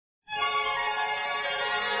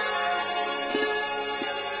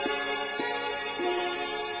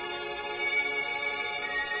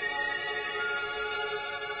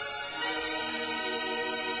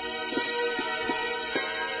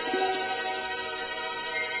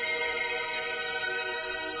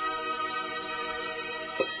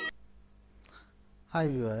Hi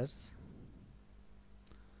viewers,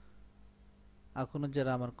 এখনো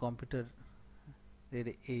যারা আমার কম্পিউটার এর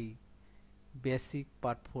এই বেসিক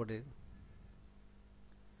পার্ট 4 এর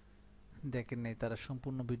দেখেন নাই তারা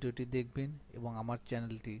সম্পূর্ণ ভিডিওটি দেখবেন এবং আমার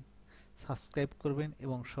চ্যানেলটি সাবস্ক্রাইব করবেন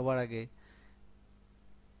এবং সবার আগে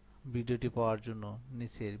ভিডিওটি পাওয়ার জন্য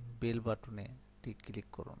নিচের বেল বাটনে ক্লিক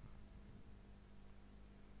করুন।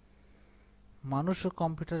 মানুষ ও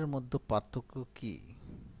কম্পিউটারের মধ্যে পার্থক্য কি,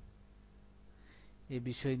 এই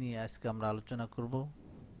বিষয় নিয়ে আজকে আমরা আলোচনা করব।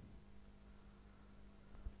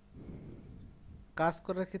 কাজ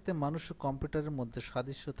করার ক্ষেত্রে মানুষ ও কম্পিউটারের মধ্যে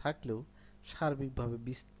সাদৃশ্য থাকলেও সার্বিকভাবে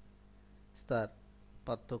বিস্তার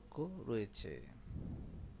পার্থক্য রয়েছে।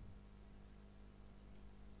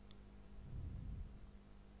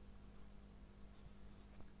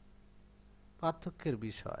 পার্থক্যের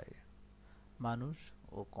বিষয়: মানুষ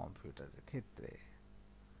ও কম্পিউটারের ক্ষেত্রে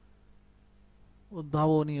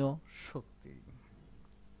উদ্ভাবনীয় শক্তি।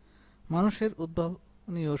 মানুষের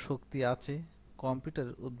উদ্ভাবনীয় শক্তি আছে,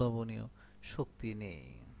 কম্পিউটারের উদ্ভাবনীয় শক্তি নেই।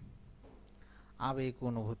 আবেগ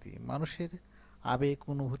অনুভূতি: মানুষের আবেগ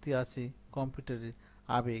অনুভূতি আছে, কম্পিউটারের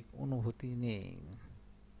আবেগ অনুভূতি নেই।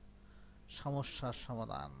 সমস্যার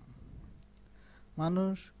সমাধান: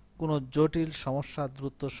 মানুষ কোনো জটিল সমস্যা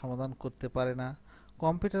দ্রুত সমাধান করতে পারে না,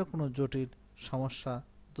 কম্পিউটার কোনো জটিল সমস্যা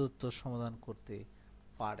দ্রুত সমাধান করতে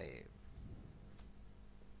পারে।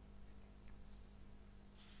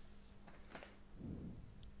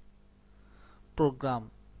 প্রোগ্রাম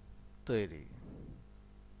তৈরি: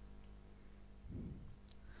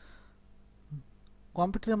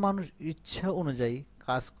 কম্পিউটারে মানুষ ইচ্ছা অনুযায়ী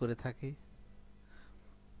কাজ করে থাকে,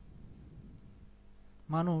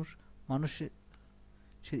 মানুষের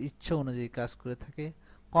ইচ্ছা অনুযায়ী কাজ করে থাকে,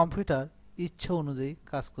 কম্পিউটার ইচ্ছা অনুযায়ী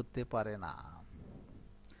কাজ করতে পারে না।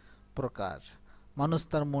 প্রকাশ: মানুষ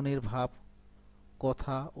তার মনের ভাব,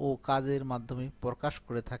 কথা ও কাজের মাধ্যমে প্রকাশ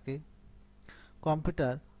করে থাকে,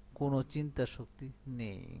 কম্পিউটার কোনো চিন্তা শক্তি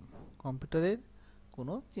নেই। কম্পিউটারের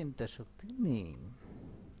কোনো চিন্তা শক্তি নেই।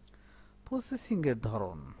 প্রসেসিং এর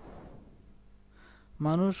ধরন: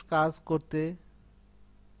 মানুষ কাজ করতে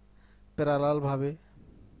প্যারালাল ভাবে,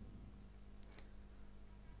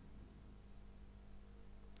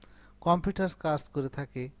 কম্পিউটার কাজ করে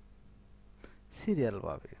থাকে সিরিয়াল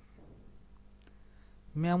ভাবে।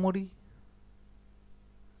 মেমোরি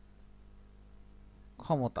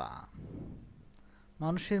ক্ষমতা: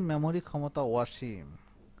 মানুষের মেমোরি ক্ষমতা অসীম,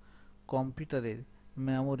 কম্পিউটারের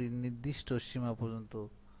মেমোরি নির্দিষ্ট সীমা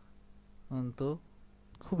পর্যন্ত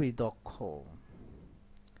খুবই দক্ষ।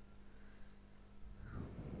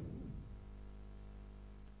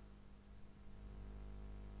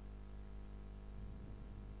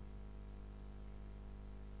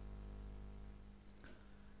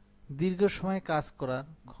 দীর্ঘ সময় কাজ করার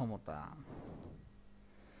ক্ষমতা: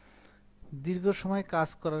 দীর্ঘ সময় কাজ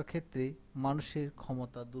করার ক্ষেত্রে মানুষের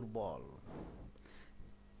ক্ষমতা দুর্বল,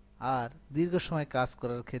 আর দীর্ঘ সময় কাজ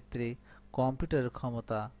করার ক্ষেত্রে কম্পিউটারের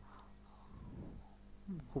ক্ষমতা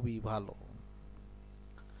খুবই ভালো।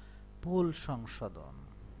 ভুল সংশোধন: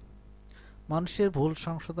 মানুষের ভুল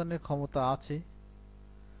সংশোধনের ক্ষমতা আছে,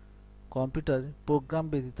 কম্পিউটার প্রোগ্রাম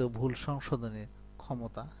ব্যতীত ভুল সংশোধনের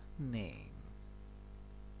ক্ষমতা নেই।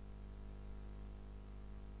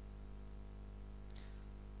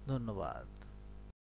 ধন্যবাদ।